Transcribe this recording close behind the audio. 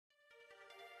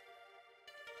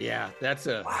Yeah, that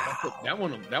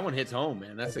one hits home,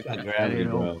 man. That's gravity,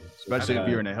 bro. Especially if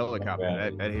you're in a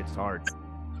helicopter, that hits hard.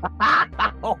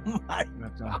 Oh my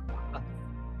God.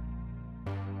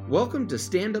 Welcome to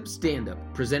Stand Up,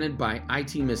 presented by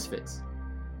IT Misfits.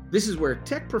 This is where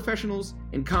tech professionals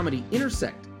and comedy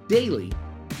intersect daily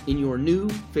in your new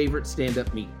favorite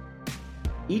stand-up meet.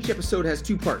 Each episode has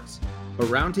two parts, a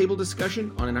roundtable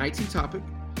discussion on an IT topic,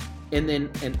 and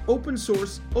then an open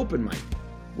source open mic,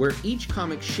 where each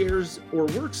comic shares or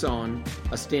works on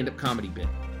a stand-up comedy bit.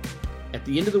 At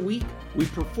the end of the week, we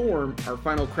perform our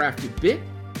final crafted bit.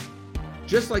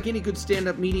 Just like any good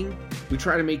stand-up meeting, we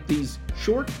try to make these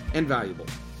short and valuable.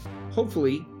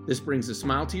 Hopefully, this brings a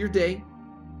smile to your day,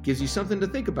 gives you something to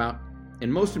think about,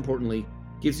 and most importantly,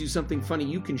 gives you something funny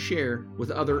you can share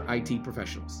with other IT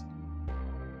professionals.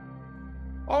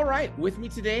 All right, with me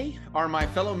today are my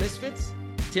fellow misfits,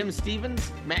 Tim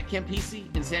Stevens, Matt Campisi,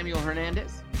 and Samuel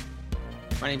Hernandez.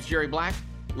 My name's Jerry Black.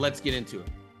 Let's get into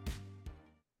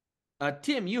it.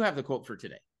 Tim, you have the quote for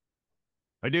today.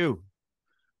 I do.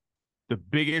 The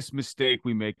biggest mistake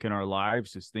we make in our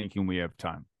lives is thinking we have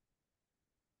time.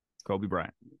 Kobe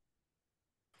Bryant.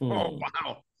 Oh,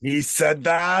 wow. He said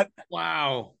that?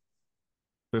 Wow.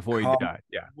 Before he died.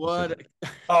 Yeah. What?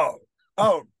 Oh,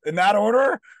 in that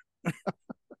order?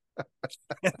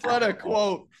 What a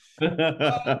quote.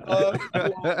 That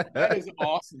is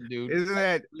awesome, dude.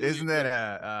 Isn't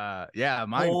that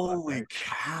Holy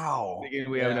cow. Thinking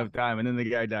we have enough time, and then the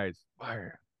guy dies.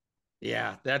 Fire.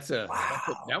 Yeah, that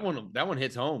one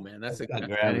hits home, man. That's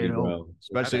gravity, bro.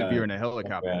 Especially if you're in a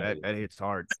helicopter, that hits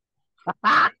hard.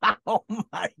 Oh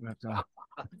my God.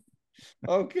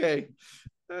 Okay.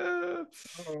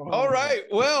 All right.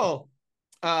 Well,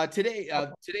 today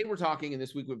we're talking, and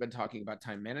this week we've been talking about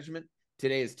time management.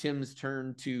 Today is Tim's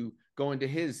turn to go into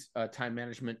his time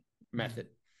management method.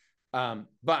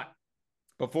 But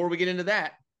before we get into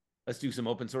that, let's do some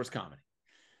open source comedy.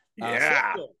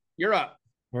 Samuel, you're up.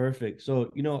 Perfect.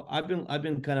 So, I've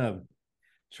been kind of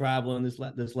traveling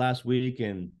this last week,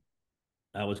 and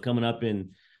I was coming up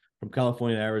from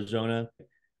California to Arizona.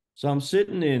 So I'm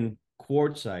sitting in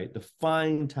Quartzsite, the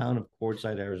fine town of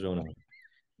Quartzsite, Arizona,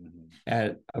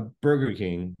 at a Burger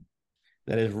King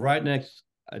that is right next,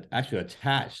 actually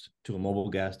attached to a mobile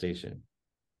gas station.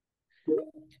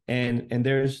 And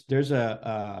there's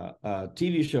a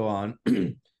TV show on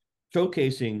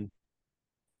showcasing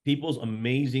people's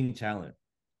amazing talent.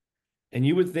 And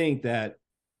you would think that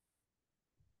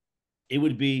it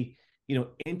would be,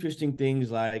 interesting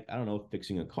things like, I don't know,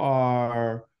 fixing a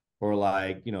car, or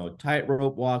like,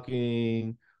 tightrope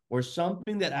walking, or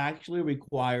something that actually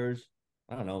requires,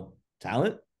 I don't know,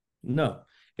 talent. No,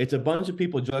 it's a bunch of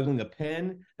people juggling a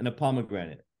pen and a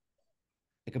pomegranate.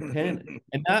 Like a pen,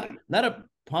 and not a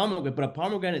pomegranate, but a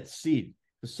pomegranate seed.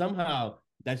 Because somehow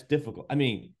that's difficult. I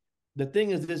mean, the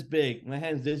thing is this big, my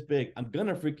hand's this big, I'm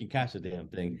gonna freaking catch the damn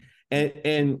thing.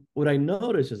 And what I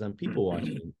noticed is on people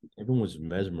watching, everyone was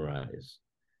mesmerized,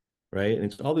 right? And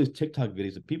it's all these TikTok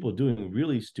videos of people doing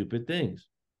really stupid things.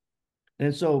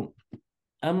 And so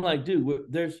I'm like, dude,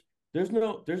 there's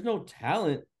no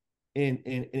talent in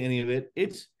any of it.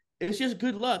 It's just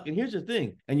good luck. And here's the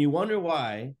thing. And you wonder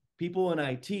why people in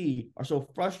IT are so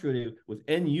frustrated with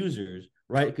end users,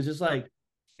 right? Because it's like,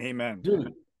 amen,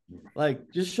 dude, like,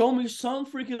 just show me some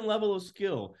freaking level of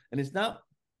skill. And it's not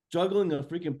juggling a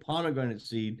freaking pomegranate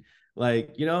seed.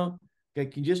 Like, I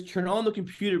can just turn on the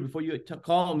computer before you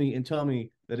call me and tell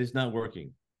me that it's not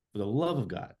working. For the love of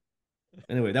God.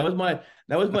 Anyway, that was my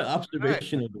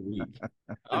observation of the week.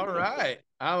 All right.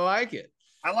 I like it.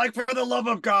 I like for the love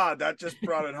of God. That just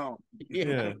brought it home.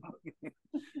 Yeah.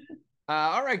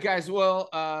 All right, guys.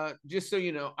 Well, just so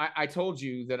you know, I told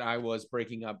you that I was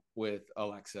breaking up with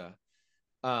Alexa.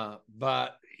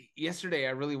 But yesterday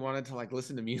I really wanted to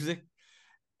listen to music.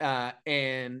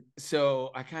 And so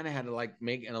I kind of had to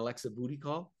make an Alexa booty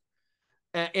call.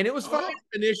 And it was fine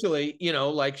initially,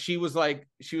 she was like,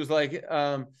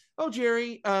 oh,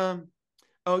 Jerry,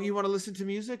 oh, you want to listen to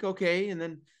music? Okay. And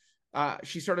then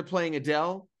she started playing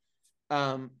Adele.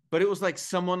 But it was like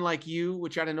Someone Like You,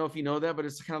 which I don't know if you know that, but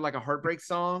it's kind of like a heartbreak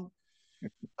song.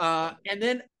 And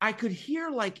then I could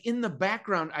hear in the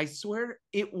background, I swear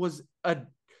it was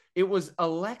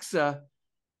Alexa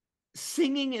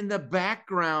singing in the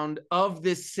background of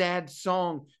this sad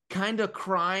song, kind of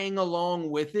crying along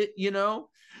with it,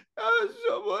 oh,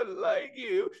 someone like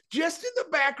you, just in the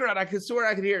background. I could swear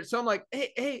I could hear it. So I'm like,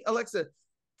 hey, Alexa,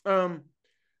 how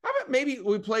about maybe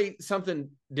we play something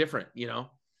different,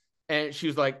 And she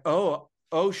was like, oh,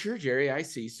 sure, Jerry, I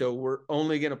see. So we're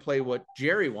only going to play what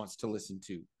Jerry wants to listen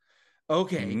to.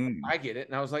 Okay, I get it.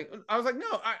 And I was like,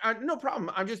 no, no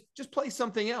problem. I'm just play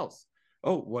something else.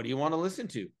 Oh, what do you want to listen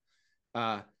to?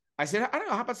 I said, I don't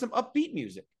know. How about some upbeat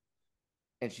music?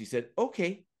 And she said,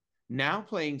 okay, now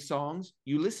playing songs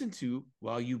you listen to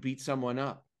while you beat someone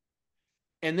up.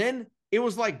 And then it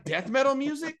was like death metal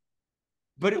music,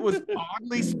 but it was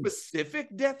oddly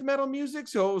specific death metal music.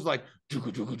 So it was like,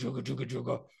 juga, juga, juga, juga,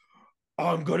 juga.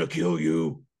 I'm going to kill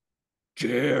you,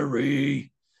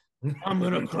 Jerry. I'm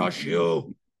going to crush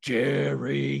you,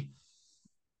 Jerry.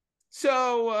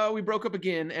 So we broke up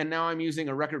again, and now I'm using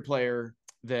a record player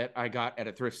that I got at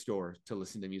a thrift store to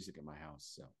listen to music in my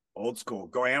house. So Old school.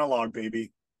 Go analog,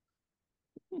 baby.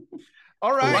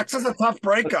 all right. Alexa's a tough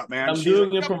breakup, man. I'm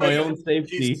doing it for my own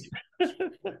safety.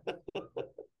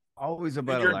 Always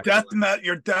about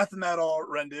your death metal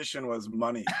rendition was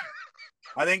money.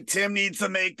 I think Tim needs to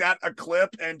make that a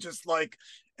clip and just like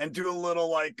do a little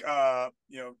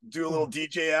do a little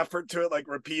DJ effort to it, like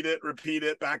repeat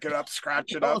it, back it up,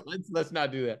 scratch it up. Let's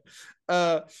not do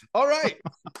that. All right.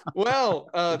 Well,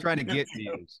 I'm trying to get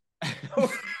views.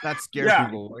 Not scare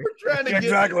people away. We're trying to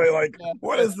exactly like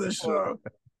what is this show?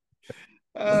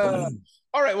 All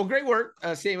right. Well, great work,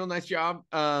 Samuel. Nice job.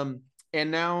 And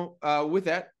now with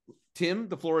that, Tim,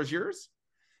 the floor is yours.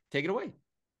 Take it away.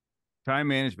 Time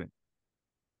management.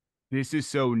 This is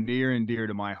so near and dear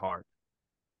to my heart.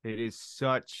 It is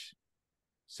such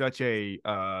a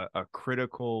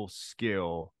critical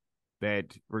skill that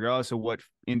regardless of what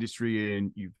industry you're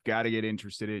in, you've got to get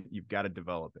interested in. You've got to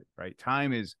develop it, right?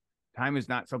 Time is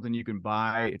not something you can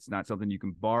buy. It's not something you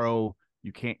can borrow.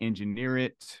 You can't engineer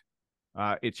it.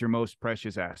 It's your most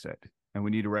precious asset, and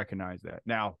we need to recognize that.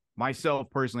 Now, myself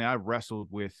personally, I've wrestled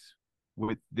with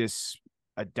this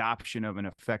adoption of an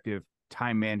effective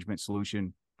time management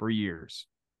solution for years.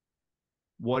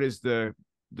 What is the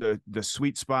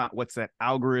sweet spot? What's that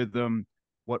algorithm?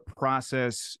 What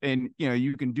process? And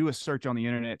you can do a search on the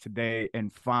internet today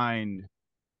and find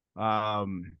I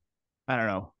don't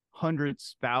know,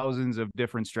 hundreds, thousands of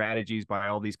different strategies by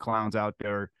all these clowns out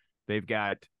there. They've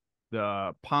got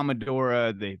the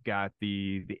Pomodoro, they've got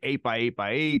the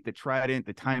 8x8x8, the Trident,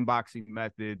 the time boxing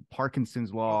method,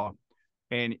 Parkinson's law,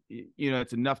 and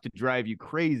it's enough to drive you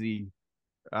crazy.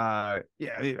 I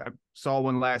saw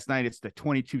one last night. It's the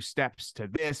 22 steps to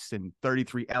this and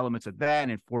 33 elements of that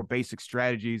and 4 basic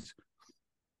strategies.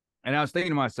 And I was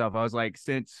thinking to myself, I was like,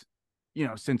 since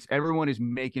everyone is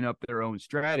making up their own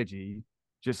strategy,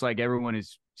 just like everyone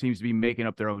seems to be making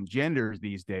up their own genders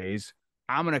these days,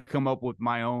 I'm going to come up with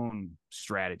my own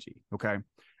strategy. Okay.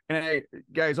 And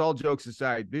guys, all jokes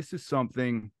aside, this is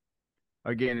something,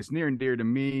 again, it's near and dear to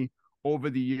me. Over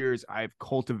the years, I've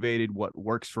cultivated what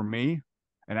works for me.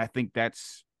 And I think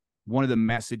that's one of the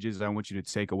messages I want you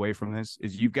to take away from this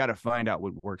is you've got to find out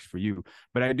what works for you.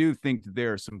 But I do think that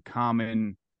there are some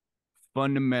common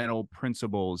fundamental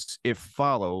principles, if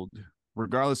followed,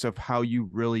 regardless of how you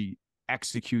really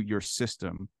execute your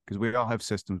system, because we all have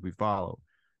systems we follow.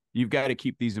 You've got to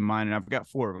keep these in mind. And I've got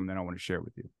 4 of them that I want to share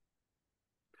with you.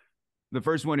 The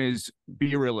first one is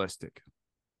be realistic,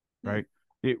 right?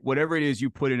 Whatever it is you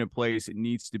put into place, it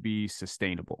needs to be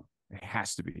sustainable. It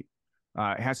has to be.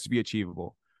 It has to be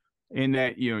achievable. In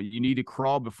that, you need to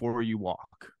crawl before you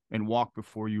walk and walk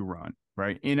before you run,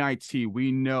 right? In IT,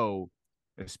 we know,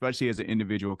 especially as an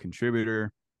individual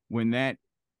contributor, when that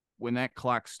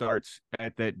clock starts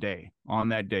at that day, on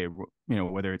that day,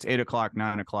 whether it's 8 o'clock,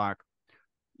 9 o'clock,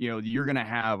 you're going to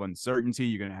have uncertainty.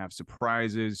 You're going to have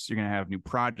surprises. You're going to have new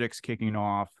projects kicking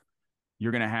off.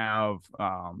 You're going to have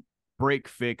break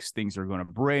fix. Things are going to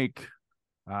break.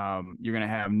 You're going to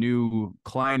have new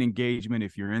client engagement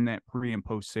if you're in that pre and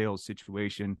post sales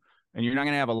situation, and you're not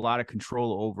going to have a lot of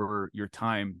control over your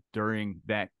time during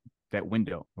that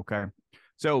window. Okay.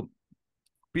 So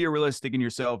be realistic in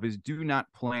yourself is do not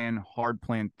hard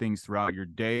plan things throughout your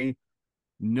day,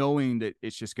 knowing that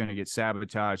it's just going to get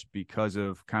sabotaged because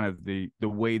of kind of the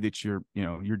way that your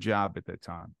job at that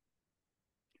time.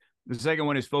 The second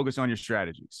one is focus on your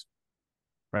strategies.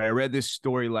 Right. I read this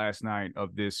story last night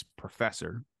of this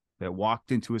professor that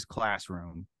walked into his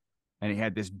classroom and he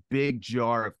had this big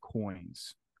jar of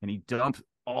coins and he dumped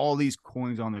all these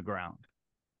coins on the ground.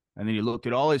 And then he looked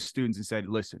at all his students and said,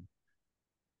 listen,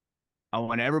 I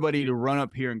want everybody to run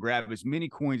up here and grab as many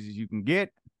coins as you can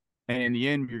get. And in the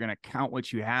end, you're going to count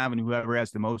what you have. And whoever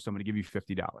has the most, I'm going to give you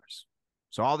 $50.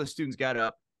 So all the students got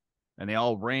up and they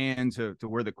all ran to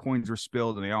where the coins were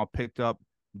spilled and they all picked up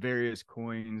various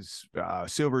coins,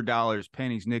 silver dollars,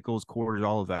 pennies, nickels, quarters,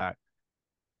 all of that.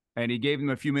 And he gave them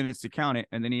a few minutes to count it.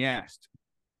 And then he asked,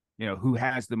 who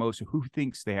has the most, or who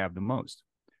thinks they have the most?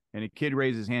 And a kid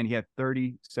raised his hand. He had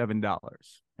 $37.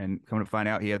 And come to find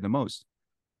out, he had the most.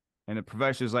 And the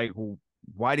professor's like, well,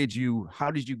 how did you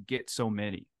get so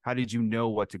many? How did you know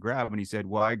what to grab? And he said,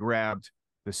 well, I grabbed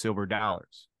the silver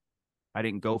dollars. I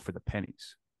didn't go for the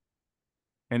pennies.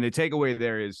 And the takeaway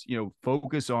there is,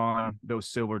 focus on those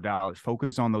silver dollars,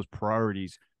 focus on those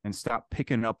priorities, and stop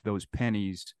picking up those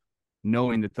pennies,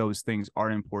 knowing that those things are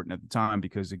important at the time,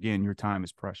 because again, your time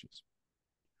is precious.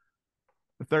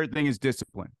 The third thing is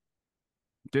discipline.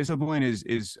 Discipline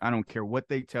is I don't care what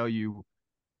they tell you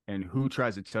and who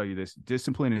tries to tell you this,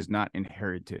 discipline is not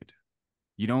inherited.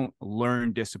 You don't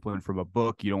learn discipline from a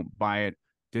book. You don't buy it.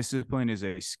 Discipline is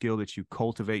a skill that you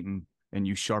cultivate and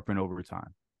you sharpen over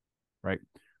time, right?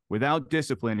 Without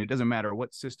discipline, it doesn't matter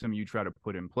what system you try to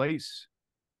put in place.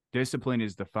 Discipline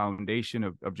is the foundation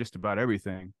of just about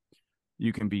everything.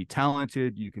 You can be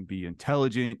talented, you can be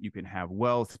intelligent, you can have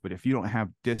wealth, but if you don't have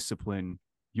discipline,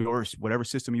 whatever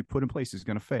system you put in place is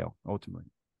going to fail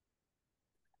ultimately.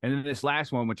 And then this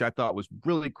last one, which I thought was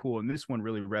really cool, and this one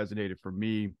really resonated for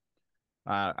me,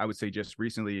 I would say just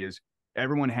recently, is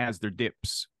everyone has their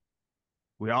dips.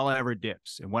 We all have our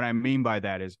dips. And what I mean by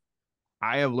that is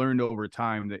I have learned over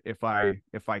time that if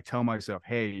I tell myself,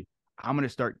 hey, I'm going to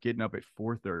start getting up at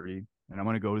 4:30 and I'm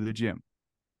going to go to the gym.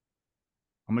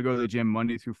 I'm going to go to the gym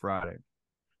Monday through Friday.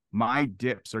 My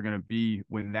dips are going to be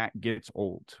when that gets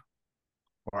old,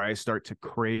 or I start to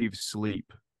crave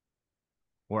sleep,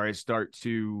 or I start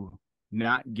to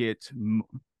not get,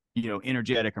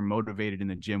 energetic or motivated in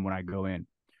the gym when I go in.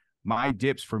 My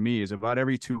dips for me is about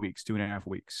every 2 weeks, 2.5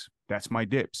 weeks. That's my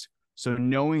dips. So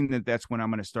knowing that that's when I'm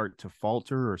going to start to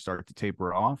falter or start to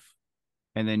taper off,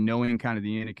 and then knowing kind of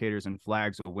the indicators and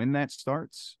flags of when that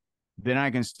starts, then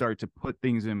I can start to put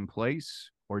things in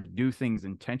place or do things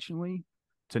intentionally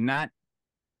to not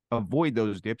avoid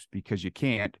those dips, because you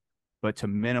can't, but to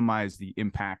minimize the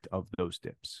impact of those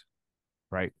dips,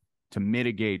 right? To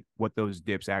mitigate what those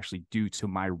dips actually do to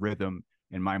my rhythm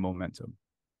and my momentum.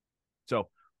 So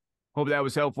hope that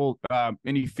was helpful.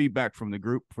 Any feedback from the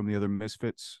group, from the other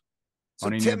misfits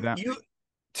on any of that?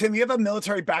 Tim, you have a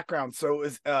military background. So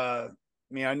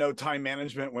I know time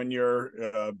management, when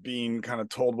you're being kind of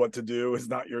told what to do, is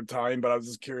not your time, but I was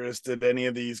just curious, did any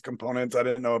of these components, I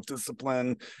didn't know if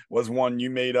discipline was one you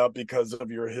made up because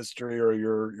of your history or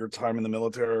your time in the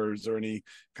military, or is there any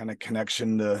kind of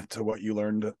connection to what you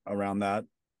learned around that?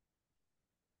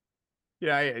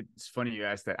 Yeah, it's funny you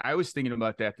asked that. I was thinking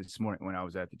about that this morning when I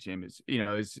was at the gym.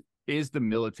 Was the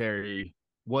military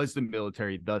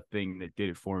the thing that did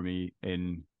it for me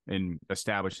in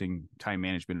establishing time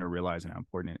management or realizing how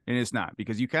important it is? And it's not,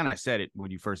 because you kind of said it when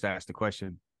you first asked the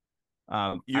question.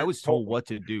 I was told what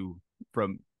to do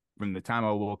from the time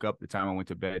I woke up, the time I went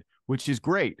to bed, which is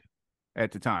great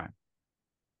at the time.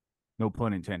 No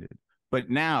pun intended. But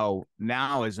now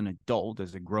as an adult,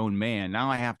 as a grown man,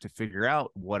 now I have to figure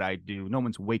out what I do. No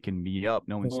one's waking me up.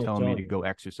 No one's telling me to go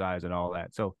exercise and all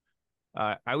that. So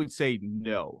I would say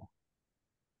no.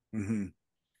 Mm-hmm.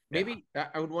 Maybe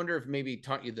I would wonder if maybe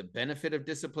taught you the benefit of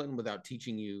discipline without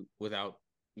teaching you,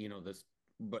 this,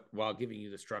 but while giving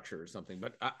you the structure or something.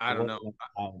 But I don't know.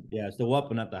 Yeah, it's the what,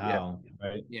 but not the how,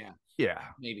 right? Yeah,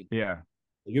 maybe. Yeah,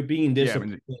 you're being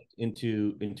disciplined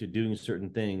into doing certain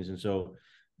things, and so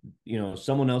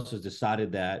someone else has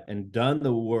decided that and done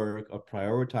the work of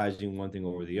prioritizing one thing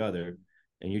over the other,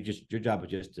 and your job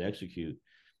is just to execute.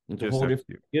 It's a whole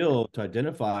different skill to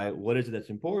identify what is it that's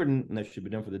important and that should be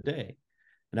done for the day.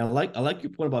 And I like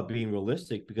your point about being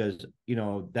realistic, because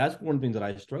that's one thing that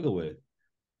I struggle with.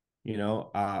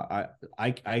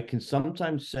 I can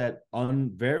sometimes set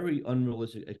very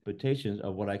unrealistic expectations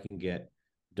of what I can get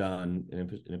done in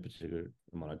a particular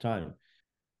amount of time.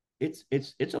 It's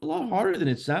a lot harder than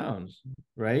it sounds,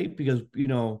 right? Because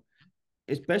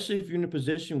especially if you're in a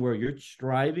position where you're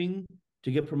striving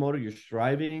to get promoted, you're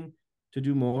striving to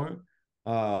do more.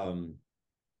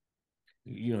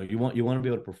 You want to be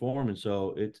able to perform, and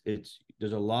so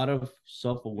there's a lot of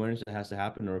self-awareness that has to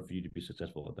happen in order for you to be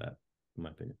successful at that, in my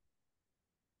opinion.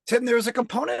 Tim, there's a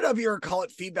component of your, call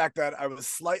it, feedback that I was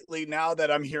slightly, now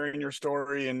that I'm hearing your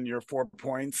story and your 4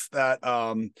 points that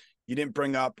you didn't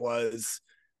bring up, was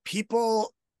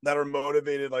people that are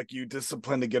motivated like you,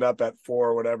 disciplined to get up at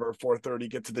 4:30,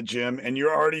 get to the gym, and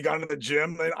you're already gone to the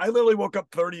gym. And I literally woke up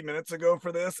 30 minutes ago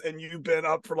for this, and you've been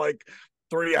up for like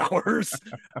 3 hours.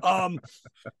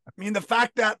 The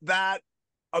fact that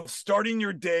of starting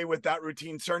your day with that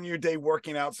routine, starting your day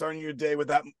working out, starting your day with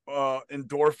that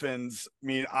endorphins.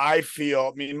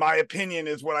 My opinion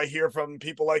is, what I hear from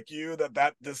people like you,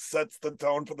 that just sets the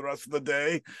tone for the rest of the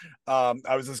day.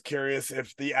 I was just curious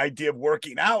if the idea of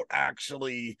working out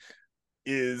actually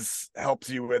helps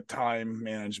you with time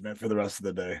management for the rest of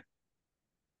the day.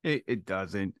 It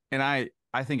doesn't. And I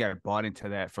think I bought into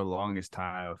that for the longest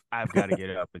time. I've got to get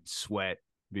up and sweat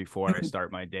before I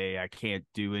start my day. I can't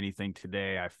do anything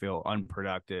today. I feel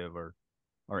unproductive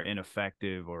or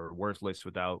ineffective or worthless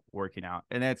without working out.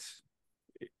 And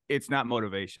it's not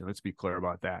motivation. Let's be clear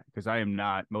about that, because I am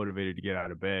not motivated to get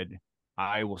out of bed.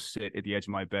 I will sit at the edge of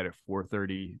my bed at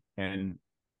 4:30 and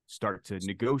start to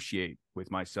negotiate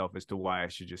with myself as to why I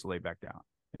should just lay back down.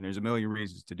 And there's a million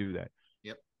reasons to do that.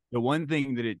 Yep. The one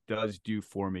thing that it does do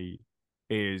for me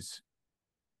is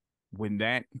when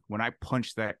I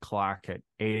punch that clock at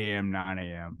 8 a.m., 9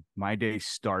 a.m., my day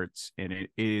starts, and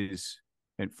it is,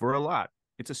 and for a lot,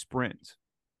 it's a sprint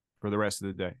for the rest of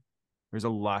the day. There's a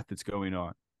lot that's going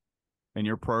on, and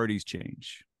your priorities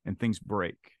change, and things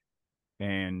break,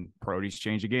 and priorities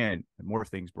change again, and more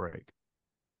things break.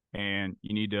 And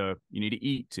you need to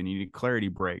eat, and you need clarity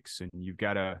breaks, and you've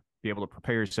got to be able to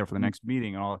prepare yourself for the next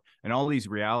meeting, and all these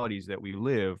realities that we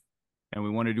live, and we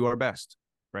want to do our best,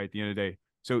 right, at the end of the day.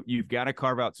 So you've got to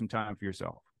carve out some time for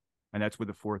yourself, and that's where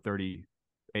the 4:30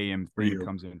 a.m. thing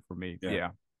comes in for me.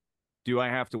 Yeah. Do I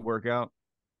have to work out?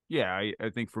 Yeah, I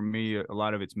think for me, a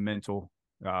lot of it's mental,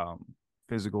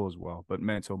 physical as well, but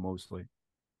mental mostly.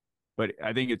 But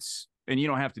I think and you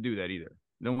don't have to do that either.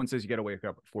 No one says you got to wake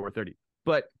up at 4:30.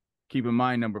 But keep in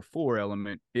mind, number 4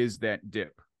 element is that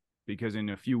dip, because in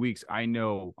a few weeks, I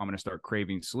know I'm going to start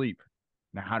craving sleep.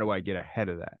 Now, how do I get ahead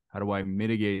of that? How do I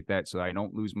mitigate that so I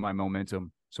don't lose my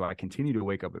momentum, so I continue to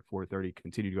wake up at 4:30,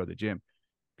 continue to go to the gym?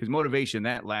 Because motivation,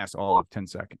 that lasts all of 10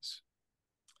 seconds.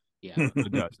 Yeah,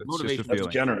 it does. Motivation, that's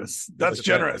generous. That's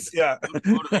generous. Yeah.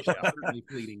 Motivation is certainly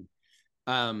fleeting.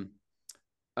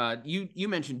 You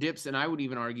mentioned dips, and I would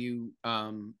even argue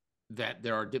that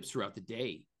there are dips throughout the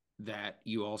day that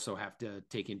you also have to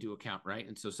take into account, right?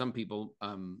 And so some people,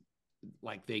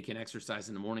 like, they can exercise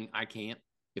in the morning. I can't.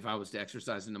 If I was to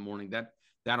exercise in the morning, that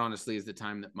honestly is the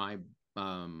time that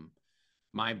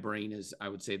my brain is, I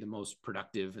would say, the most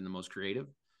productive and the most creative.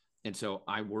 And so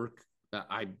I work.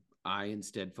 I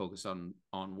instead focus on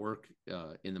work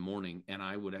in the morning, and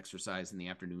I would exercise in the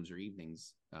afternoons or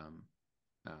evenings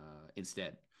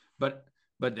instead. But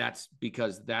that's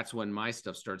because that's when my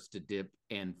stuff starts to dip.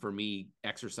 And for me,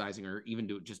 exercising or even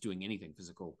doing anything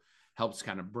physical helps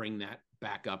kind of bring that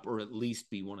back up, or at least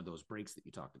be one of those breaks that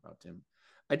you talked about, Tim.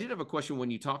 I did have a question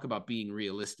when you talk about being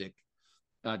realistic.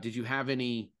 Did you have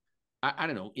any, I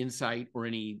don't know, insight or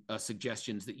any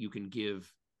suggestions that you can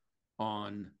give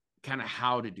on kind of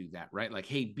how to do that, right? Like,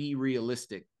 hey, be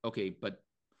realistic. Okay, but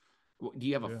do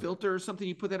you have a filter or something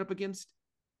you put that up against?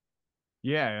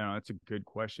 Yeah, that's a good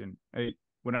question.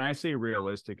 When I say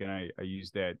realistic, and I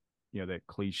use that, that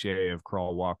cliche of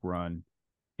crawl, walk, run,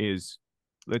 is,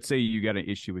 let's say you got an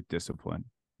issue with discipline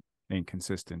and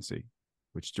consistency,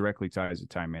 which directly ties to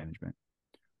time management.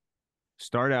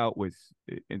 Start out with,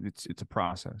 it's a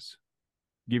process.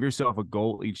 Give yourself a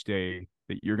goal each day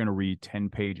that you're going to read 10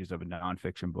 pages of a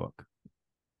nonfiction book,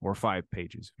 or 5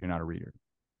 pages if you're not a reader,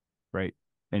 right?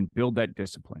 And build that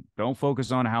discipline. Don't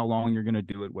focus on how long you're going to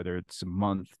do it, whether it's a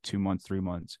month, 2 months, 3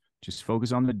 months. Just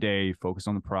focus on the day, focus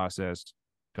on the process.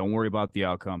 Don't worry about the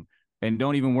outcome. And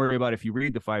don't even worry about if you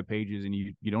read the 5 pages and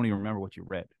you don't even remember what you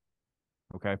read,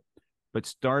 okay? But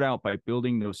start out by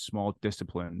building those small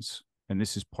disciplines, and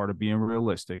this is part of being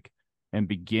realistic, and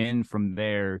begin from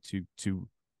there to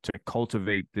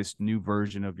cultivate this new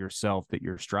version of yourself that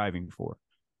you're striving for.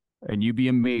 And you'd be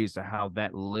amazed at how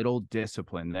that little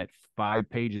discipline, that 5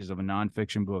 pages of a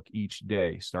nonfiction book each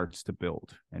day, starts to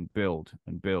build and build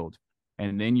and build.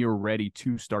 And then you're ready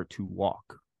to start to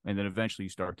walk. And then eventually you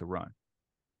start to run.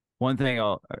 One thing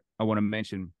I want to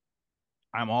mention,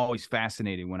 I'm always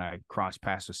fascinated when I cross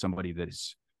paths with somebody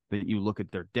that you look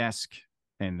at their desk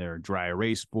and their dry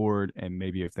erase board, and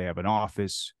maybe if they have an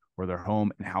office or their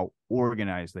home, and how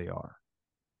organized they are.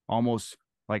 Almost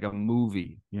like a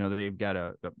movie. They've got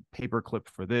a paper clip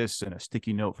for this and a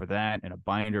sticky note for that and a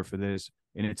binder for this.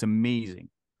 And it's amazing.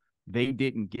 They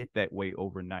didn't get that way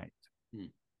overnight.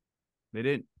 They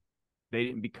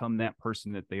didn't become that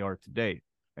person that they are today.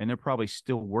 And they're probably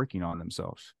still working on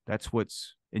themselves. That's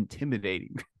what's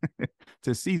intimidating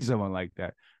to see someone like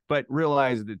that. But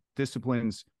realize that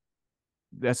disciplines,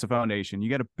 that's the foundation. You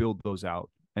got to build those out.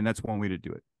 And that's one way to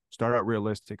do it. Start out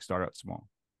realistic, start out small.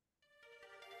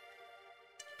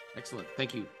 Excellent.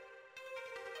 Thank you.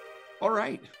 All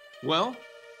right. Well,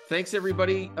 thanks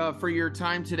everybody for your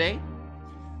time today.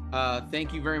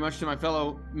 Thank you very much to my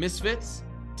fellow Misfits,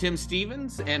 Tim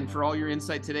Stevens, and for all your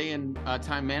insight today in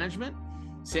time management.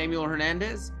 Samuel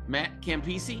Hernandez, Matt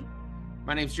Campisi.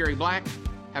 My name's Jerry Black.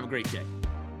 Have a great day.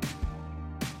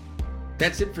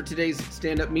 That's it for today's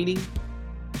stand-up meeting.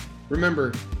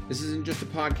 Remember, This isn't just a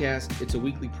podcast, it's a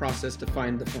weekly process to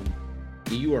find the fun.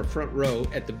 You are front row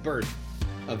at the birth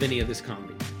of any of this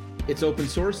comedy. It's open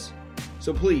source,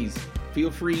 so please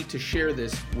feel free to share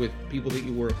this with people that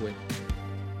you work with.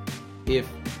 If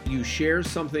you share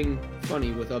something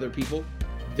funny with other people,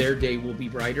 their day will be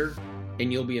brighter, and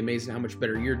you'll be amazed at how much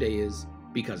better your day is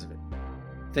because of it.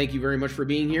 Thank you very much for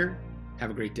being here.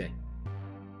 Have a great day.